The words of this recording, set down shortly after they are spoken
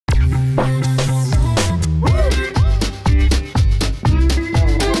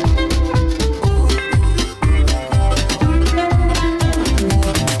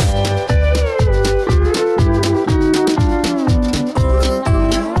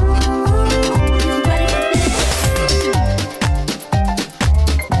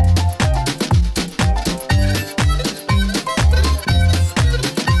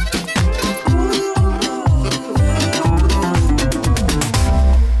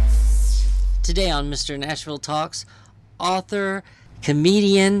Today on Mr. Nashville Talks, author,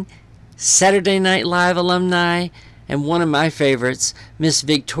 comedian, Saturday Night Live alumni, and one of my favorites, Miss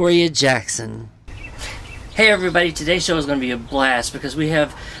Victoria Jackson. Hey everybody, today's show is going to be a blast because we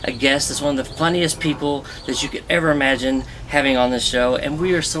have a guest that's one of the funniest people that you could ever imagine having on this show, and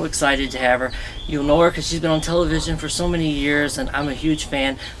we are so excited to have her. You'll know her because she's been on television for so many years, and I'm a huge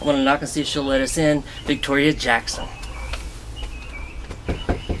fan. I want to knock and see if she'll let us in. Victoria Jackson.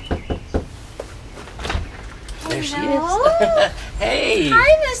 There she is. Hey.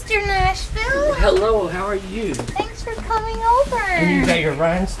 Hi, Mr. Nashville. Hello, how are you? Thanks for coming over. And you got your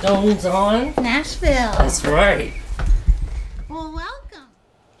rhinestones on? Nashville. That's right. Well, welcome.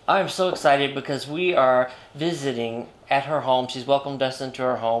 I'm so excited because we are visiting at her home. She's welcomed us into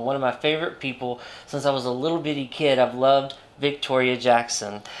her home. One of my favorite people since I was a little bitty kid. I've loved Victoria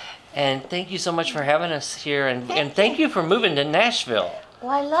Jackson. And thank you so much for having us here. And thank you for moving to Nashville.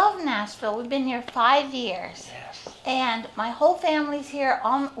 Well, I love Nashville. We've been here 5 years. Yes. And my whole family's here.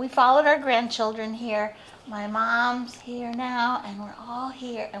 We followed our grandchildren here. My mom's here now, and we're all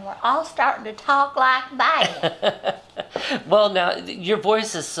here, and we're all starting to talk like that. Well, now, your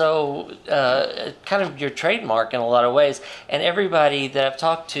voice is so, kind of your trademark in a lot of ways, and everybody that I've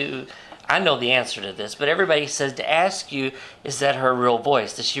talked to, I know the answer to this, but everybody says to ask you, is that her real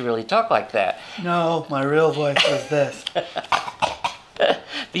voice? Does she really talk like that? No, my real voice is this.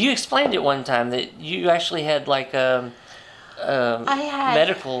 But you explained it one time that you actually had like medical...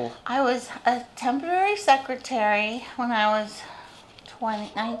 I was a temporary secretary when I was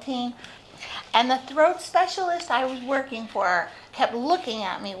 19, and the throat specialist I was working for kept looking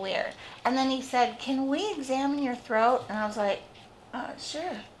at me weird. And then he said, "Can we examine your throat?" And I was like,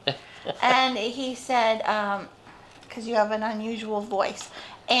 sure. And he said, because you have an unusual voice.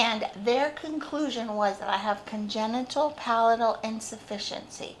 And their conclusion was that I have congenital palatal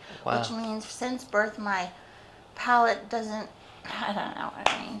insufficiency, which means since birth my palate doesn't, I don't know what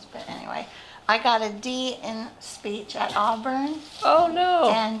it means, but anyway. I got a D in speech at Auburn. Oh no.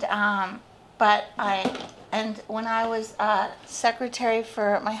 And when I was secretary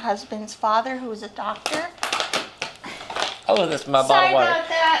for my husband's father, who was a doctor. Oh, that's my bottle Sorry of water. about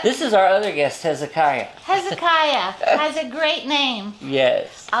that. This is our other guest, Hezekiah. Hezekiah has a great name.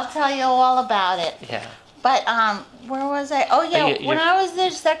 Yes. I'll tell you all about it. Yeah. But where was I? Oh yeah, when you're... I was the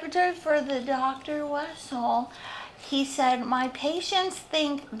secretary for the Dr. Wessel, he said, "My patients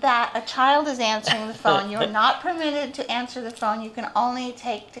think that a child is answering the phone. You're not permitted to answer the phone. You can only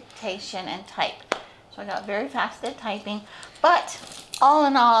take dictation and type." So I got very fast at typing. But all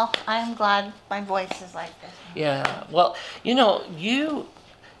in all, I'm glad my voice is like this. Yeah. Well, you know, you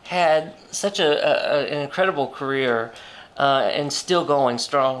had such an incredible career and still going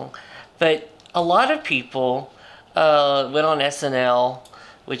strong. But a lot of people went on SNL,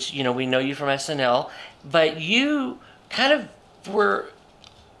 which, you know, we know you from SNL. But you kind of were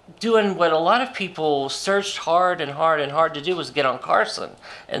doing what a lot of people searched hard and hard and hard to do, was get on Carson.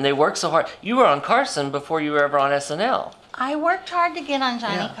 And they worked so hard. You were on Carson before you were ever on SNL. I worked hard to get on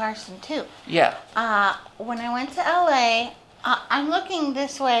Johnny Carson, too. Yeah. When I went to L.A., I'm looking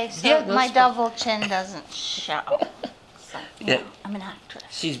this way so my double chin doesn't show. So, yeah, I'm an actress.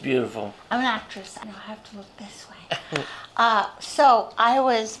 She's beautiful. I'm an actress. I have to look this way. So I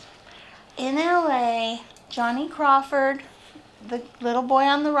was in L.A. Johnny Crawford, the little boy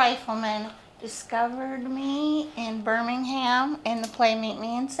on the Rifleman, discovered me in Birmingham in the play Meet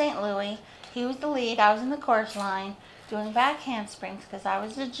Me in St. Louis. He was the lead. I was in the chorus line doing back handsprings because I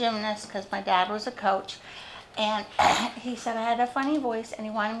was a gymnast because my dad was a coach. And he said I had a funny voice and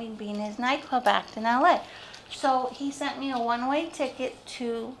he wanted me to be in his nightclub act in L.A. So he sent me a one-way ticket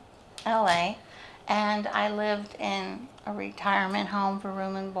to L.A. and I lived in a retirement home for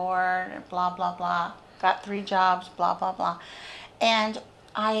room and board, blah, blah, blah. Got 3 jobs, blah, blah, blah. And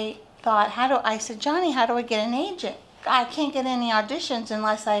I thought, I said, "Johnny, how do I get an agent? I can't get any auditions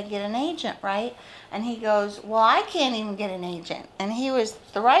unless I get an agent, right?" And he goes, "Well, I can't even get an agent." And he was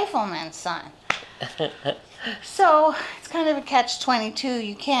the Rifleman's son. So it's kind of a catch-22.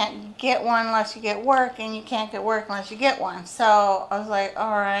 You can't get one unless you get work, and you can't get work unless you get one. So I was like,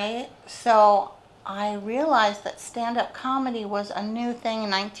 all right. So I realized that stand-up comedy was a new thing in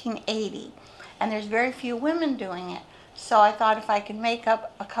 1980, and there's very few women doing it. So I thought if I could make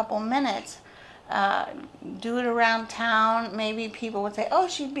up a couple minutes, do it around town, maybe people would say, "Oh,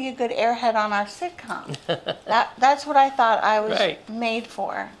 she'd be a good airhead on our sitcom." That's what I thought I was made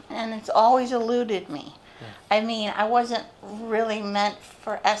for, and it's always eluded me. I mean, I wasn't really meant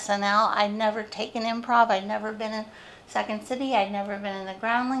for SNL. I'd never taken improv. I'd never been in Second City. I'd never been in the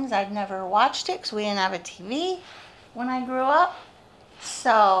Groundlings. I'd never watched it because we didn't have a TV when I grew up.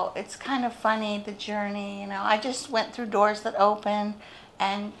 So it's kind of funny, the journey, you know. I just went through doors that opened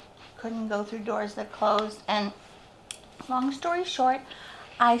and couldn't go through doors that closed. And long story short,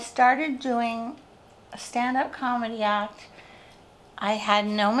 I started doing a stand-up comedy act. I had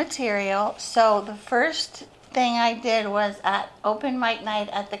no material, so the first thing I did was at open mic night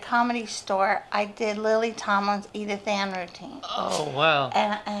at the Comedy Store, I did Lily Tomlin's Edith Ann routine. Oh, wow.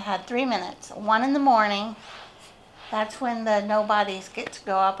 And I had 3 minutes. 1 in the morning, that's when the nobodies get to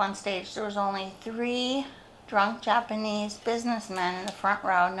go up on stage. There was only 3 drunk Japanese businessmen in the front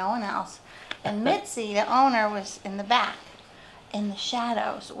row, no one else. And Mitzi, the owner, was in the back, in the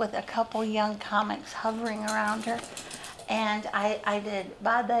shadows, with a couple young comics hovering around her. And I did,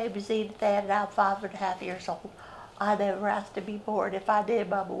 Bade Bazid Thad at 5.5 years old. I never asked to be bored. If I did,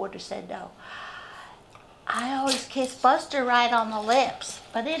 Baba would have said no. I always kiss Buster right on the lips,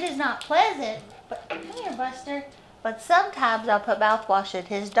 but it is not pleasant. But come here, Buster. But sometimes I'll put mouthwash in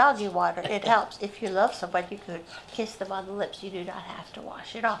his doggy water. It helps. If you love somebody, you could kiss them on the lips. You do not have to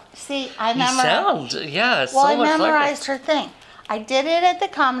wash it off. See, I memorized. Yeah, Well, so I much memorized her thing. I did it at the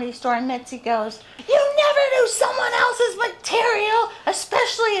Comedy Store, and Mitzi goes, "You never do someone else's material,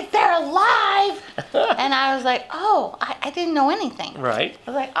 especially if they're alive." And I was like, oh, I didn't know anything. Right. I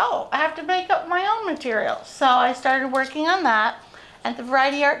was like, oh, I have to make up my own material. So I started working on that. At the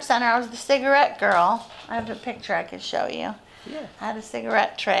Variety Arts Center, I was the cigarette girl. I have a picture I could show you. Yeah. I had a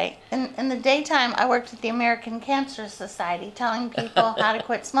cigarette tray. In the daytime, I worked at the American Cancer Society telling people how to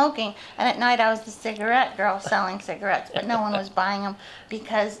quit smoking. And at night, I was the cigarette girl selling cigarettes. But no one was buying them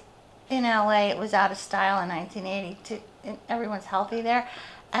because in LA, it was out of style in 1982. Everyone's healthy there.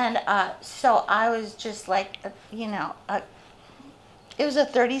 And so I was just like, it was a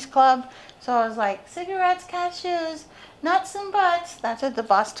 30s club. So I was like, cigarettes, cashews, nuts and butts. That's what the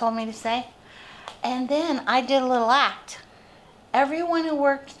boss told me to say. And then I did a little act. Everyone who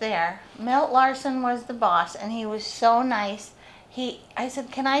worked there, Milt Larson was the boss, and he was so nice. I said,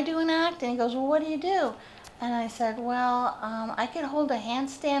 "Can I do an act?" And he goes, "Well, what do you do?" And I said, "Well, I could hold a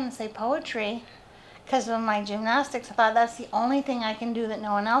handstand and say poetry." Because of my gymnastics, I thought that's the only thing I can do that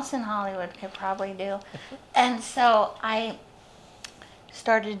no one else in Hollywood could probably do. And so I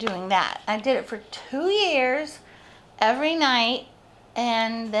started doing that. I did it for 2 years, every night,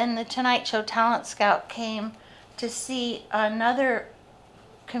 and then the Tonight Show Talent Scout came to see another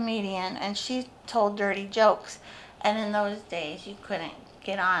comedian, and she told dirty jokes. And in those days, you couldn't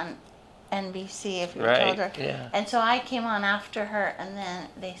get on NBC if you told her. Yeah. And so I came on after her, and then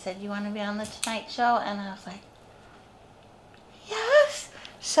they said, "You want to be on the Tonight Show?" And I was like, yes.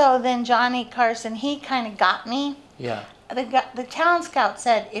 So then Johnny Carson, he kind of got me. Yeah. The talent scout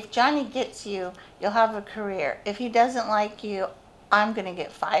said, "If Johnny gets you, you'll have a career. If he doesn't like you, I'm going to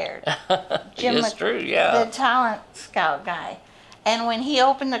get fired." It's true, yeah. The talent scout guy. And when he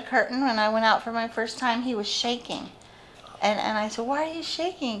opened the curtain, when I went out for my first time, he was shaking. And I said, "Why are you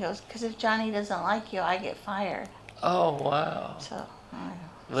shaking?" He goes, "Because if Johnny doesn't like you, I get fired." Oh, wow. So,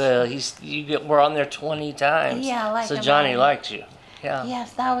 Well, we're on there 20 times. Yeah, like so about Johnny it. liked you. Yeah.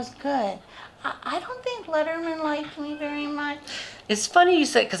 yes, that was good. I don't think Letterman liked me very much. It's funny you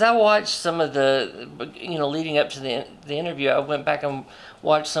said, because I watched some of the, leading up to the interview, I went back and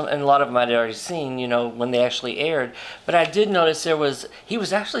watched some, and a lot of them I'd already seen, when they actually aired. But I did notice he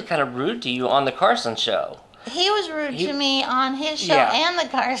was actually kind of rude to you on the Carson show. He was rude to me on his show Yeah. and the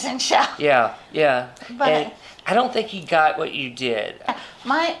Carson show. Yeah, yeah. But and I don't think he got what you did.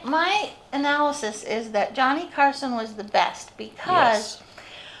 my analysis is that Johnny Carson was the best because, Yes.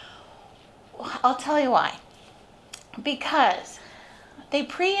 I'll tell you why. Because they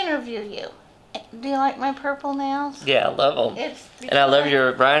pre-interview you. Do you like my purple nails? Yeah, I love them. And I love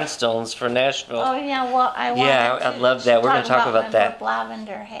your rhinestones for Nashville. Oh yeah, well I wanted I love that. We're going to talk about my that.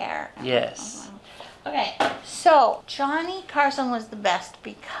 lavender hair. Yes. Okay, so Johnny Carson was the best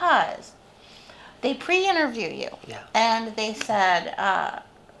because they pre-interview you. Yeah. And they said,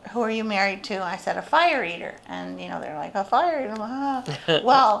 "Who are you married to?" I said, "A fire eater." And they're like, "A fire eater?"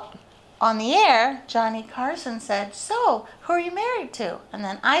 Well, on the air, Johnny Carson said, "So, who are you married to?" And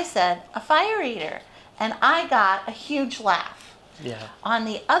then I said, "A fire eater." And I got a huge laugh. Yeah. On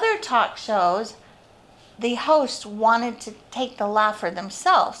the other talk shows, the hosts wanted to take the laugh for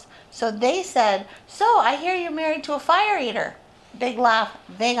themselves. So they said, "So, I hear you're married to a fire eater." Big laugh.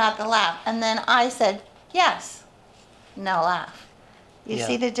 They got the laugh. And then I said, "Yes." No laugh. You Yeah.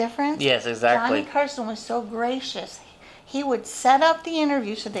 see the difference? Yes, exactly. Johnny Carson was so gracious. He would set up the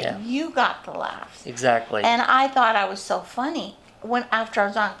interview so that Yeah. you got the laughs. Exactly. And I thought I was so funny after I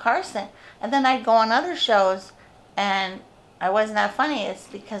was on Carson. And then I'd go on other shows and I wasn't that funny. It's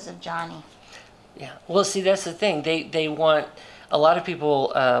because of Johnny. Yeah. Well, see, that's the thing. They want a lot of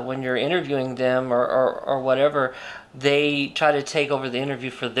people, when you're interviewing them or whatever, they try to take over the interview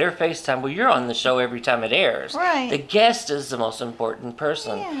for their FaceTime. Well, you're on the show every time it airs. Right. The guest is the most important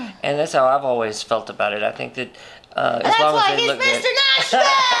person. Yeah. And that's how I've always felt about it. I think that as That's long why as they he's look Mr. good. Nashville!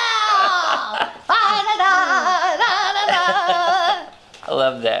 I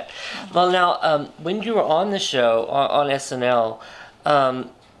love that. Well, now, when you were on the show, on SNL,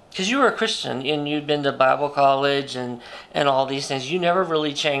 because you were a Christian and you'd been to Bible college and all these things, you never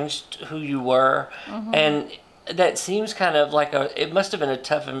really changed who you were. Mm-hmm. And that seems kind of like it must have been a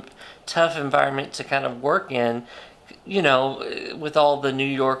tough environment to kind of work in, you know, with all the New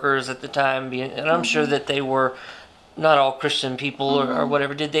Yorkers at the time being, and I'm sure that they were not all Christian people or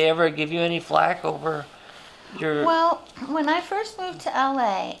whatever. Did they ever give you any flack over your... Well, when I first moved to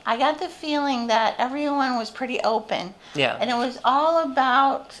LA, I got the feeling that everyone was pretty open. Yeah. And it was all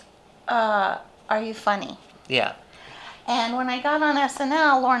about, are you funny? Yeah. And when I got on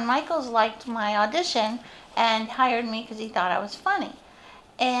SNL, Lorne Michaels liked my audition and hired me because he thought I was funny.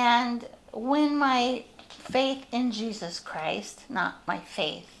 And when my faith in Jesus Christ, not my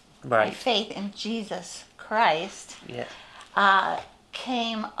faith, Right. my faith in Jesus Christ, Yeah.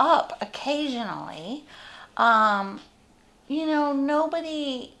 came up occasionally, you know,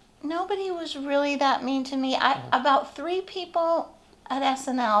 nobody was really that mean to me. About 3 people at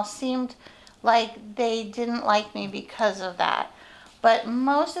SNL seemed like they didn't like me because of that. But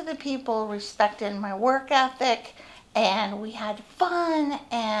most of the people respected my work ethic, and we had fun,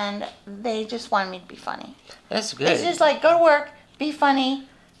 and they just wanted me to be funny. That's good. It's just like, go to work, be funny,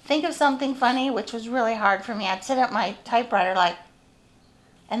 think of something funny, which was really hard for me. I'd sit at my typewriter like,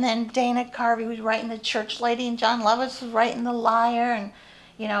 and then Dana Carvey was writing The Church Lady, and John Lovitz was writing The Liar, and,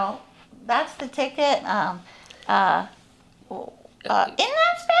 you know, that's the ticket. Isn't that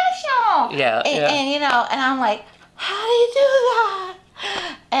special? Yeah, And, you know, and I'm like, how do you do that?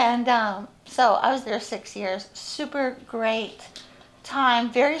 And so I was there 6 years. Super great time.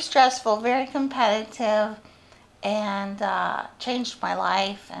 Very stressful, very competitive, and changed my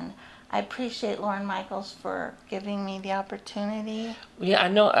life. And I appreciate Lorne Michaels for giving me the opportunity. Yeah, I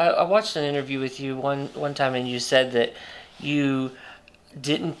know. I watched an interview with you one time, and you said that you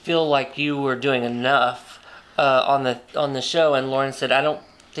didn't feel like you were doing enough on the show, and Lauren said, "I don't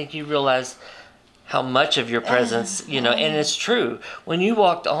think you realize how much of your presence, you know." And it's true. When you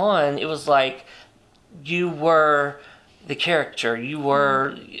walked on, it was like you were the character. You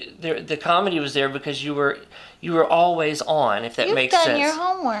were the comedy was there because you were always on, if that makes sense. You've done your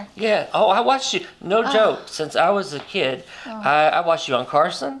homework. Yeah. Oh, I watched you. No joke. Since I was a kid, I watched you on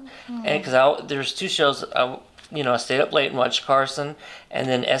Carson, and because there's 2 shows. I stayed up late and watched Carson, and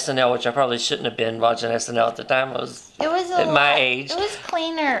then SNL, which I probably shouldn't have been watching SNL at the time. It was at my age. It was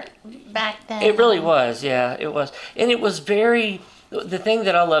cleaner back then. It really was. Yeah, it was, and it was very. The thing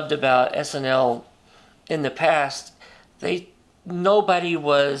that I loved about SNL in the past, nobody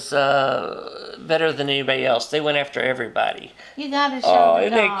was better than anybody else. They went after everybody. You gotta show Oh, the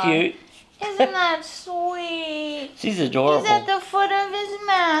isn't dog. that cute? Isn't that sweet? She's adorable. He's at the foot of his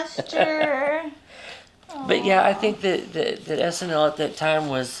master. But yeah, I think that SNL at that time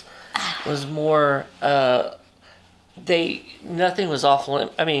was more. Nothing was off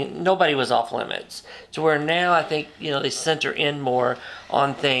limits. I mean, nobody was off limits. To where now, I think they center in more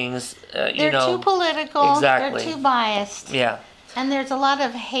on things. They're too political. Exactly. They're too biased. Yeah. And there's a lot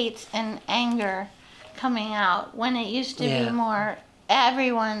of hate and anger coming out when it used to be more.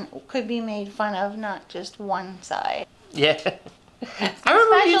 Everyone could be made fun of, not just one side. Yeah. I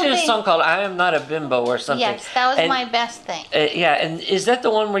remember you did a song called "I Am Not a Bimbo" or something. Yes, that was my best thing. Yeah, and is that the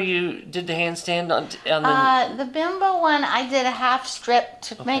one where you did the handstand on the... The bimbo one, I did a half strip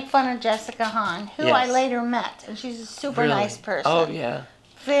to make fun of Jessica Hahn, who I later met, and she's a super nice person. Oh, yeah.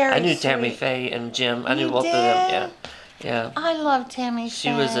 Very I knew sweet. Tammy Faye and Jim. I knew You both of them. did? Yeah. I love Tammy Faye.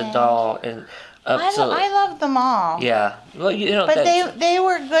 She was a doll, and I love them all. Yeah. Well, But they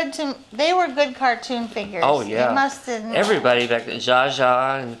were good good cartoon figures. Oh yeah. They must have. Everybody back then, Zsa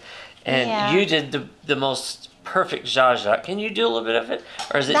Zsa, and you did the most perfect Zsa Zsa. Can you do a little bit of it,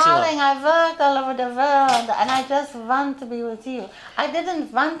 or is it Darling, too long? I work all over the world, and I just want to be with you. I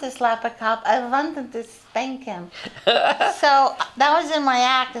didn't want to slap a cop. I wanted to spank him. So that was in my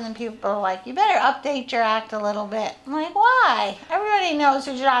act, and then people were like, "You better update your act a little bit." I'm like, "Why? Everybody knows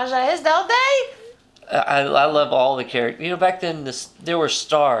who Zsa Zsa is, don't they?" I love all the characters. Back then there were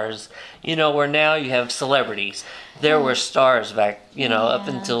stars. Where now you have celebrities. There were stars back. Up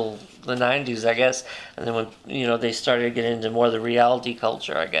until the 90s, I guess, and then when they started getting into more of the reality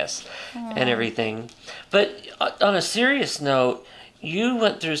culture, I guess, and everything. But on a serious note, you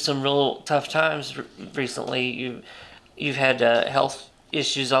went through some real tough times recently. you've had health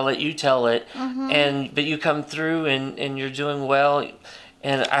issues. I'll let you tell it. But you come through and you're doing well.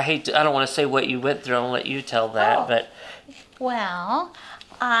 And I don't want to say what you went through. I'll let you tell that. But well,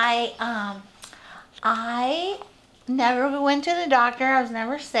 I never went to the doctor. I was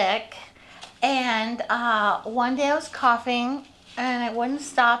never sick. And one day I was coughing and it wouldn't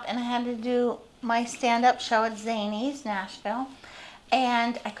stop, and I had to do my stand-up show at Zany's, Nashville.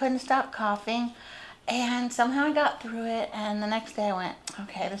 And I couldn't stop coughing. And somehow I got through it, and the next day I went,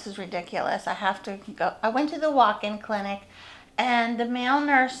 okay, this is ridiculous. I have to go. I went to the walk-in clinic, and the male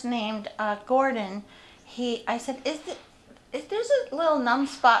nurse named Gordon, I said, there's a little numb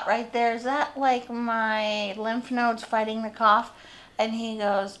spot right there. Is that like my lymph nodes fighting the cough? And he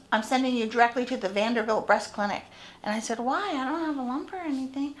goes, I'm sending you directly to the Vanderbilt Breast Clinic. And I said, why? I don't have a lump or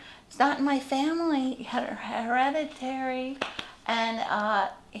anything. It's not in my family, hereditary. And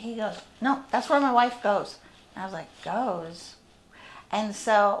he goes, no, that's where my wife goes. And I was like, goes? And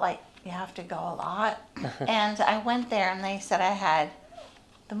so, like, you have to go a lot. And I went there, and they said I had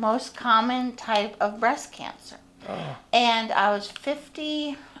the most common type of breast cancer. And I was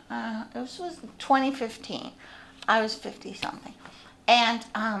 50, this was 2015. I was 50-something. And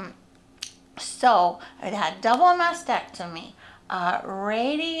so I had double mastectomy,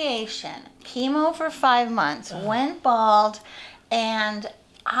 radiation, chemo for 5 months, went bald, and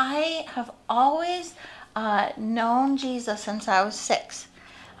I have always known Jesus since I was 6.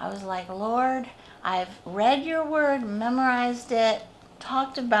 I was like, Lord, I've read your word, memorized it,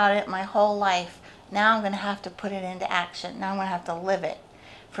 talked about it my whole life. Now I'm going to have to put it into action. Now I'm going to have to live it.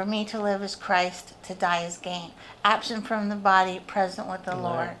 For me to live is Christ, to die is gain. Absent from the body, present with the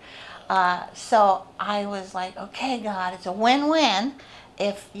Lord. So I was like, okay, God, it's a win-win.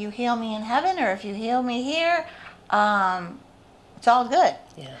 If you heal me in heaven or if you heal me here, it's all good.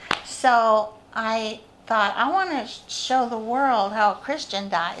 Yeah. So I thought, I want to show the world how a Christian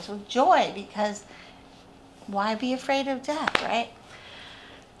dies with joy, because why be afraid of death, right?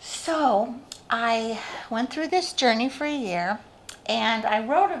 So I went through this journey for a year, and I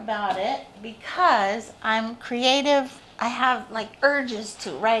wrote about it because I'm creative. I have like urges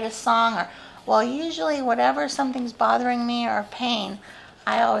to write a song, or, well, usually whatever something's bothering me or pain,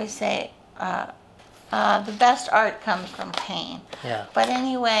 I always say the best art comes from pain. Yeah. But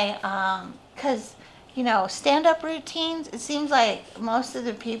anyway, because, you know, stand-up routines, it seems like most of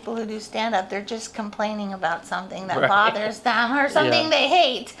the people who do stand-up, they're just complaining about something that bothers them or something they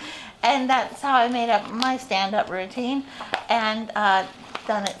hate. And that's how I made up my stand-up routine, and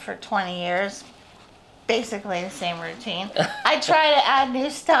done it for 20 years. Basically the same routine. I try to add new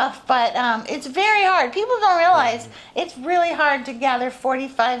stuff, but it's very hard. People don't realize it's really hard to gather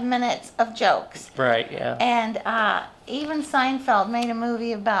 45 minutes of jokes. Right, yeah. And even Seinfeld made a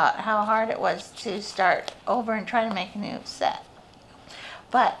movie about how hard it was to start over and try to make a new set.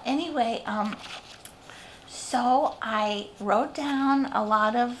 But anyway, so I wrote down a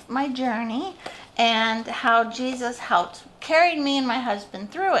lot of my journey and how Jesus carried me and my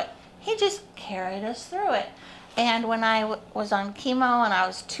husband through it. He just carried us through it. And when I was on chemo and I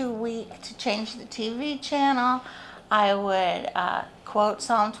was too weak to change the TV channel, I would quote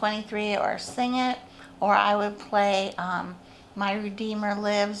Psalm 23 or sing it, or I would play My Redeemer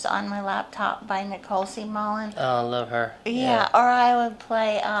Lives on my laptop by Nicole C. Mullen. Oh, I love her. Yeah, or I would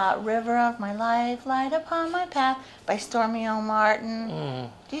play River of My Life, Light Upon My Path by Stormy O.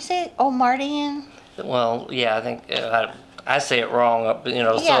 Martin. Do you say O'Martian? Well, yeah, I think I say it wrong, you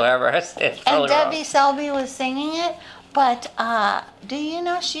know, so however I say it and probably Debbie wrong. Selby was singing it, but do you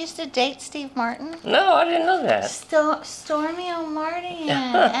know she used to date Steve Martin? No, I didn't know that. Stormy O. Martin.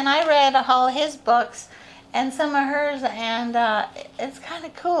 And I read all his books and some of hers, and it's kind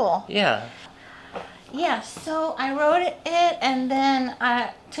of cool. Yeah. Yeah, so I wrote it, and then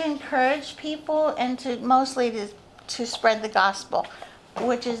to encourage people and to mostly to spread the gospel,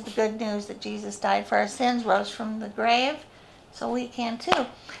 which is the good news that Jesus died for our sins, rose from the grave, so we can too.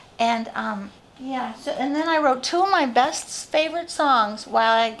 And and then I wrote 2 of my best favorite songs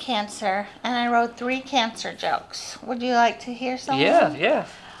while I had cancer, and I wrote 3 cancer jokes. Would you like to hear some? Yeah.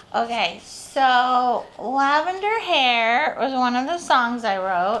 Okay, so Lavender Hair was one of the songs I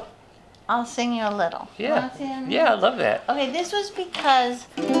wrote. I'll sing you a little. Yeah. Yeah, I love that. Okay, this was because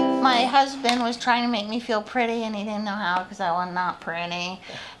my husband was trying to make me feel pretty, and he didn't know how because I was not pretty.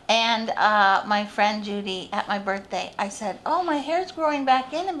 And my friend Judy, at my birthday, I said, oh, my hair's growing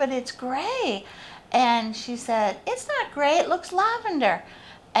back in, but it's gray. And she said, it's not gray, it looks lavender.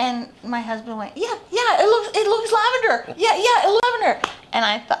 And my husband went, yeah, it looks lavender. Yeah, it looks lavender. And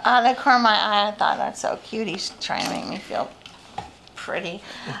I thought, out of the corner of my eye, I thought, that's so cute. He's trying to make me feel pretty.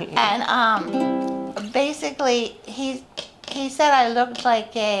 And basically, he said I looked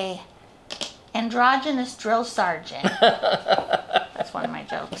like a androgynous drill sergeant. That's one of my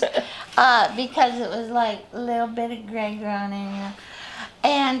jokes. Because it was like a little bit of gray growing in you.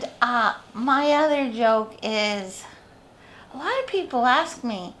 And my other joke is, a lot of people ask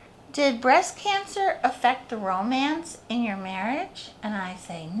me, did breast cancer affect the romance in your marriage? And I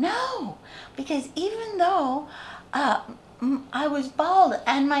say, no, because even though I was bald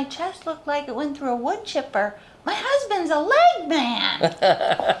and my chest looked like it went through a wood chipper, my husband's a leg man.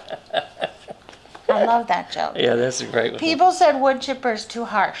 I love that joke. Yeah, that's a great one. People said wood chipper's too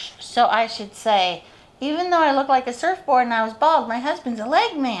harsh, so I should say, even though I look like a surfboard and I was bald, my husband's a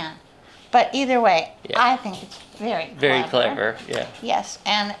leg man. But either way, yeah. I think it's very clever. Very clever, yeah. Yes,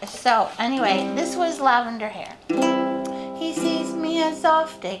 and so anyway, this was Lavender Hair. He sees me as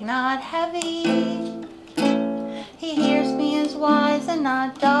soft, not heavy. He hears me as wise and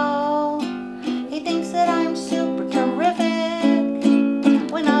not dull. He thinks that I'm super terrific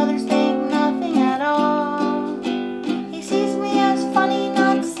when others think nothing at all. He sees me as funny,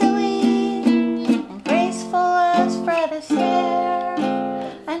 not silly, and graceful as Fred Astaire.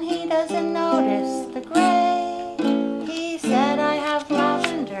 And he doesn't notice the gray. He said I have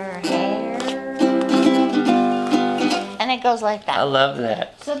lavender hair. And it goes like that. I love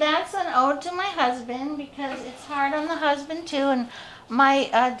that. So that's an ode to my husband, because it's hard on the husband too. And my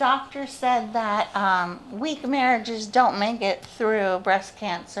doctor said that weak marriages don't make it through breast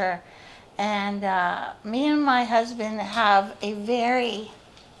cancer. And me and my husband have a very,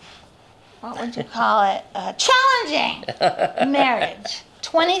 what would you call it, challenging marriage.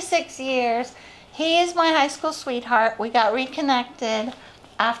 26 years. He is my high school sweetheart. We got reconnected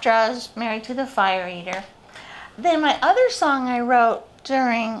after I was married to the fire eater. Then my other song I wrote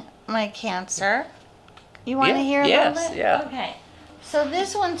during my cancer. You want to hear a little bit? Yeah. Okay. So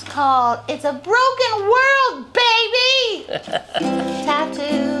this one's called It's a Broken World, Baby!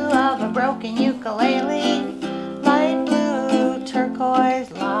 Tattoo of a broken ukulele, light blue,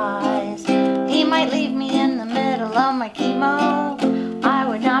 turquoise lies. He might leave me in the middle of my chemo. I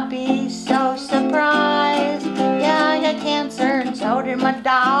would not be so surprised. Yeah, I got cancer and so did my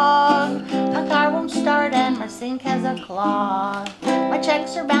dog. My car won't start and my sink has a clog. My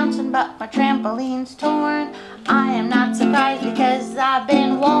checks are bouncing but my trampoline's torn. I am not surprised because I've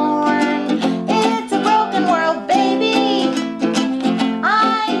been warned. It's a broken world, baby.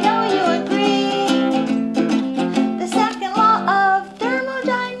 I know you agree. The second law of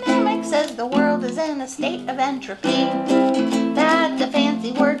thermodynamics says the world is in a state of entropy. That's a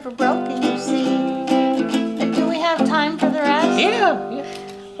fancy word for broken, you see. Do we have time for the rest? Yeah.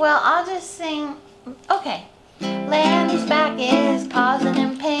 Well, I'll just sing. Okay. Lanny's back is causing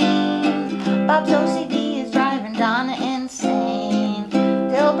him pain. Bob's OCD is driving Donna insane.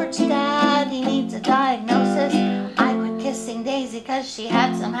 Dilbert's dad, he needs a diagnosis. I quit kissing Daisy because she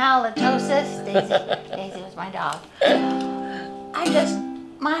had some halitosis. Daisy was my dog.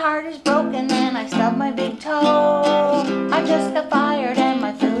 My heart is broken and I stubbed my big toe. I just got fired and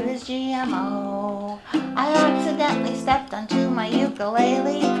my food is GMO. I accidentally stepped onto my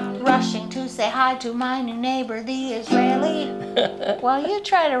ukulele, rushing to say hi to my new neighbor, the Israeli. Well, you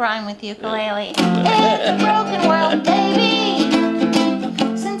try to rhyme with ukulele. It's a broken world, baby,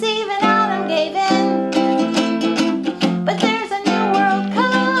 since even Adam gave in. But there's a new world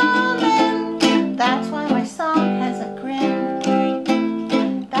coming. That's why my song has a grin.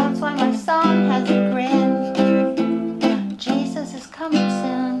 That's why my song has a grin. Jesus is coming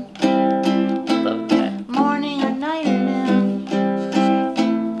soon. Love that. Morning or night or noon.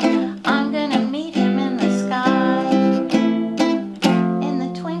 I'm gonna meet him in the sky, in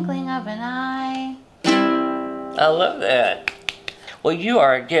the twinkling of an eye. I love that. Well, you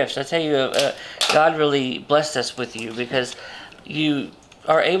are a gift. I tell you, God really blessed us with you because you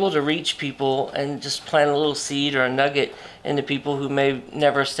are able to reach people and just plant a little seed or a nugget into people who may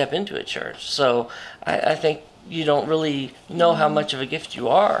never step into a church. So I think you don't really know how much of a gift you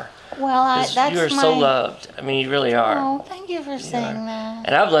are. Well, that's you're so loved. I mean, you really are. Oh, thank you for saying that.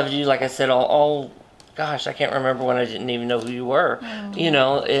 And I've loved you, like I said, all gosh, I can't remember when I didn't even know who you were, you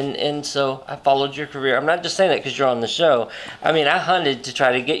know, and so I followed your career. I'm not just saying that because you're on the show. I mean, I hunted to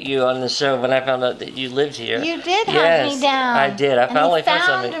try to get you on the show when I found out that you lived here. You did hunt me down. I did. I finally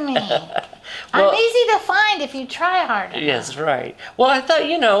found me. Well, I'm easy to find if you try hard enough. Yes, right. Well, I thought,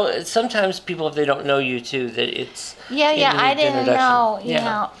 you know, sometimes people, if they don't know you too, that it's... Yeah, I didn't know, you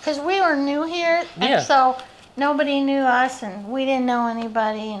know, because we were new here, and so nobody knew us, and we didn't know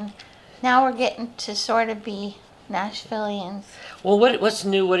anybody, and now we're getting to sort of be Nashvillians. Well, what's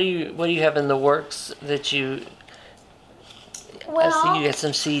new? What do you have in the works that you I see you got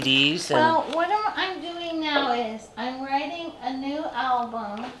some CDs. And Well, what I'm doing now is I'm writing a new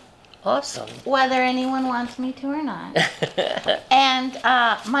album. Awesome. Whether anyone wants me to or not. And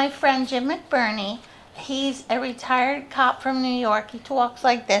my friend Jim McBurney, he's a retired cop from New York. He talks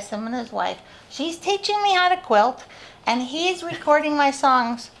like this, him and his wife. She's teaching me how to quilt, and he's recording my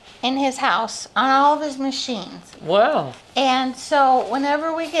songs in his house on all of his machines. Wow. And so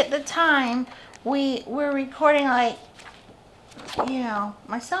whenever we get the time, we're recording, like, you know,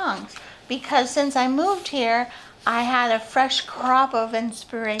 my songs. Because since I moved here, I had a fresh crop of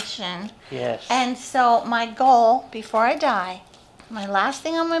inspiration. Yes. And so my goal before I die, my last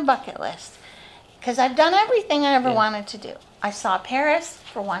thing on my bucket list, because I've done everything I ever wanted to do. I saw Paris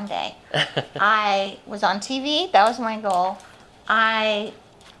for one day. I was on TV. That was my goal. I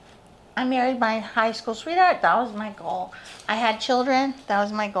married my high school sweetheart. That was my goal. I had children. That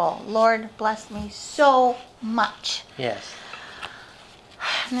was my goal. Lord blessed me so much. Yes.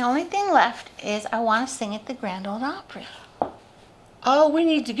 And the only thing left is I want to sing at the Grand Ole Opry. Oh, we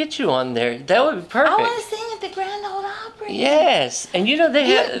need to get you on there. That would be perfect. I want to sing at the Grand Ole Opry. Yes, and you know they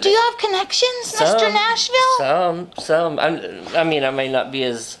have. Do you have connections, Mr. Nashville? Some. I mean, I may not be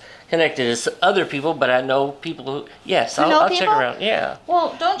as connected as other people, but I know people who. Yes, I'll check around. Yeah.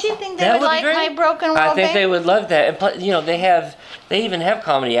 Well, don't you think they That would would be like great. my Broken World I think Band? they would love that, and you know they even have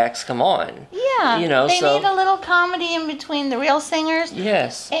comedy acts come on. Yeah. You know, they so need a little comedy in between the real singers.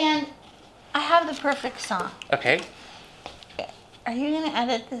 yes. And I have the perfect song. Okay. Are you going to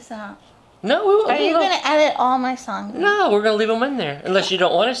edit this out? No, we won't. Are you going to edit all my songs? No, we're going to leave them in there, unless you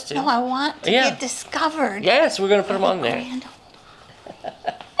don't want us to. No, I want to get discovered. Yes, we're going to put them on there. Grand Ole.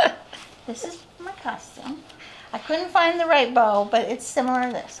 This is my costume. I couldn't find the right bow, but it's similar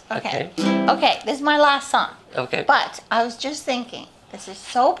to this. Okay. Okay, this is my last song. Okay. But I was just thinking, this is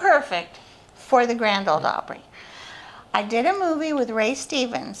so perfect for the Grand Ole Opry. I did a movie with Ray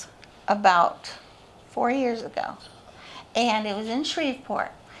Stevens about 4 years ago, and it was in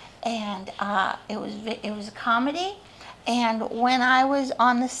Shreveport, and it was a comedy. And when I was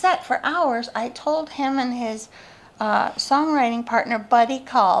on the set for hours, I told him and his songwriting partner Buddy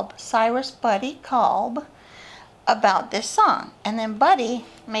Kolb, Cyrus Buddy Kolb, about this song, and then Buddy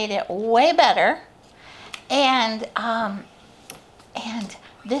made it way better. And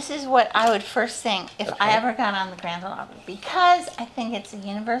this is what I would first sing if I ever got on the Grand Ole Opry, because I think it's a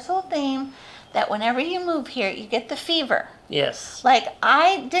universal theme that whenever you move here, you get the fever. Yes. Like,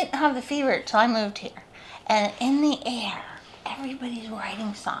 I didn't have the fever till I moved here, and in the air, everybody's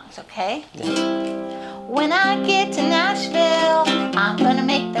writing songs. Okay. Yeah. When I get to Nashville, I'm gonna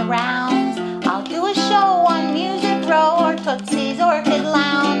make the rounds. I'll do a show on Music Row or Tootsie's Orchid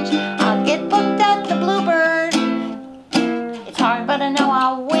Lounge. I'll get booked at the Bluebird. It's hard, but I know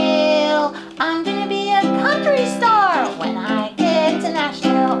I will. I'm gonna be a country star when I get to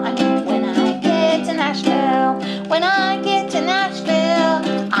Nashville. I mean, when I get to Nashville. When I get to Nashville,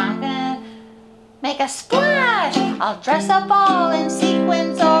 I'm gonna make a splash. I'll dress up all in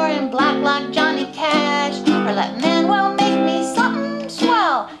sequins or in black like Johnny Cash, or let Manuel make me something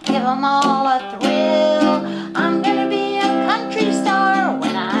swell, give them all a thrill. I'm gonna be a country star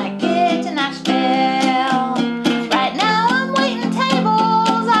when I get to Nashville. Right now I'm waiting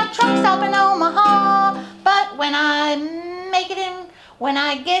tables at truck stop in Omaha, but when I make it in, when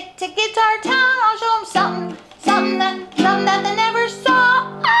I get to Guitar Town, I'll show them something that they never saw.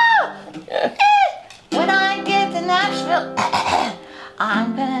 Oh! When I get to Nashville,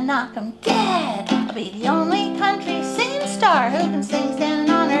 I'm gonna knock 'em dead. I'll be the only country singing star who can sing standing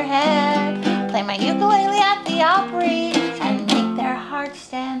on her head. Play my ukulele at the Opry and make their hearts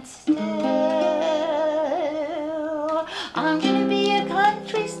stand still. I'm gonna be a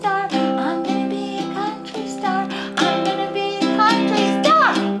country star. I'm gonna be a country star. I'm gonna be a country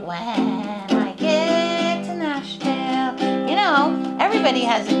star when I get to Nashville. You know, everybody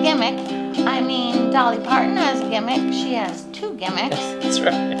has a gimmick. I mean, Dolly Parton has a gimmick. She has 2 gimmicks. That's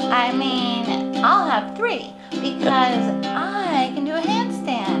right. I mean, I'll have 3 because I can do a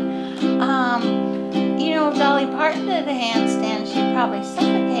handstand. You know, if Dolly Parton did a handstand, she'd probably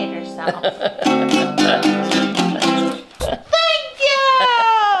suffocate herself. Thank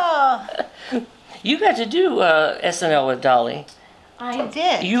you! You got to do SNL with Dolly. I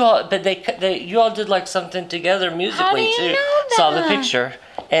did. You all, but you all did like something together musically How do you too. know that? Saw the picture,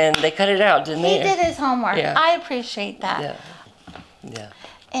 and they cut it out, didn't He they? did his homework. Yeah. I appreciate that. Yeah. Yeah.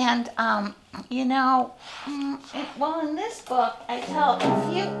 And, you know, well, in this book, I tell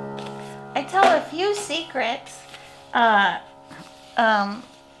a few secrets.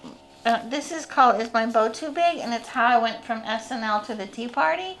 This is my bow too big, and it's how I went from SNL to the Tea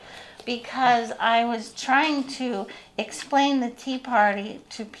Party. because I was trying to explain the Tea Party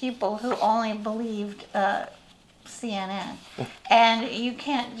to people who only believed CNN. And you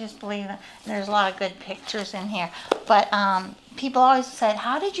can't just believe it. There's a lot of good pictures in here. But people always said,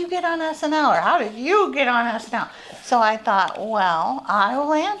 how did you get on SNL? Or how did you get on SNL? So I thought, well, I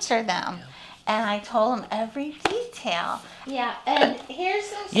will answer them. And I told them every detail. Yeah, and here's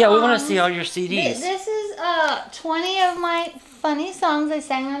some songs. Yeah, we want to see all your CDs. This is 20 of my funny songs I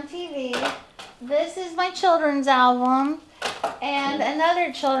sang on TV. This is my children's album. And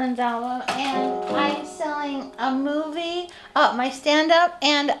another children's album. And I'm selling a movie, my stand-up,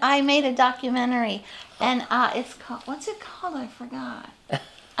 and I made a documentary. And it's called, what's it called? I forgot.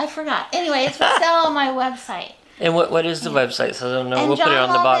 Anyway, it's for sale on my website. And what is the website? So I don't know. And We'll put it on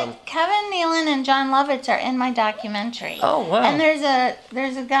the bottom. Kevin Nealon and John Lovitz are in my documentary. Oh, wow. And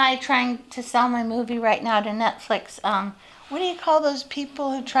there's a guy trying to sell my movie right now to Netflix. What do you call those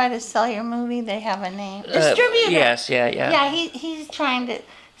people who try to sell your movie? They have a name. Distributor. Yes, yeah. Yeah, he's trying to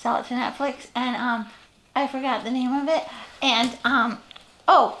sell it to Netflix, and I forgot the name of it. And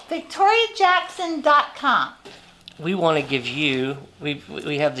VictoriaJackson.com. We want to give you, we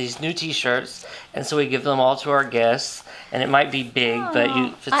have these new t-shirts, and so we give them all to our guests, and it might be big, but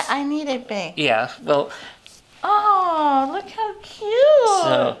I need it big. Yeah, well. Oh, look how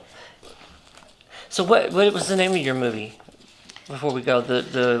cute. So what was the name of your movie? Before we go,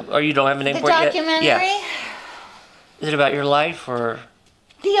 or you don't have a name for it yet? The documentary? Yeah. Is it about your life, or?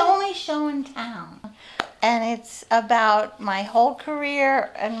 The only show in town. And it's about my whole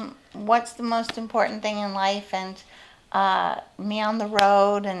career and what's the most important thing in life, and me on the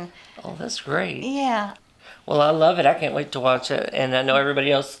road, and oh, that's great. Yeah. Well, I love it. I can't wait to watch it, and I know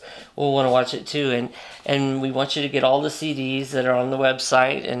everybody else will want to watch it too. And we want you to get all the CDs that are on the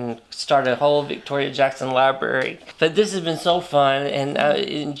website and start a whole Victoria Jackson library. But this has been so fun,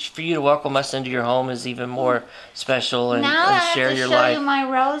 and for you to welcome us into your home is even more special, and share your life. Now I have to show you my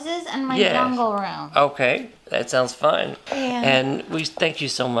roses and my jungle room. Okay. That sounds fun. Yeah. And we thank you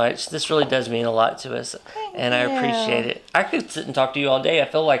so much. This really does mean a lot to us. Thank I appreciate it. I could sit and talk to you all day. I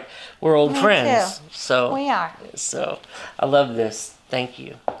feel like we're old friends. Too. So we are. So I love this. Thank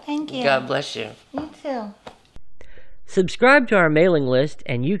you. Thank you. God bless you. You too. Subscribe to our mailing list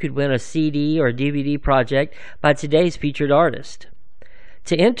and you could win a CD or DVD project by today's featured artist.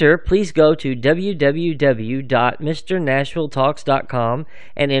 To enter, please go to www.mrnashvilletalks.com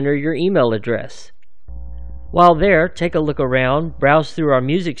and enter your email address. While there, take a look around, browse through our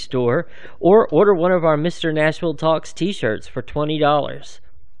music store, or order one of our Mr. Nashville Talks t-shirts for $20.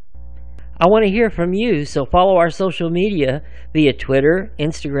 I want to hear from you, so follow our social media via Twitter,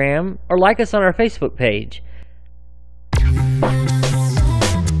 Instagram, or like us on our Facebook page.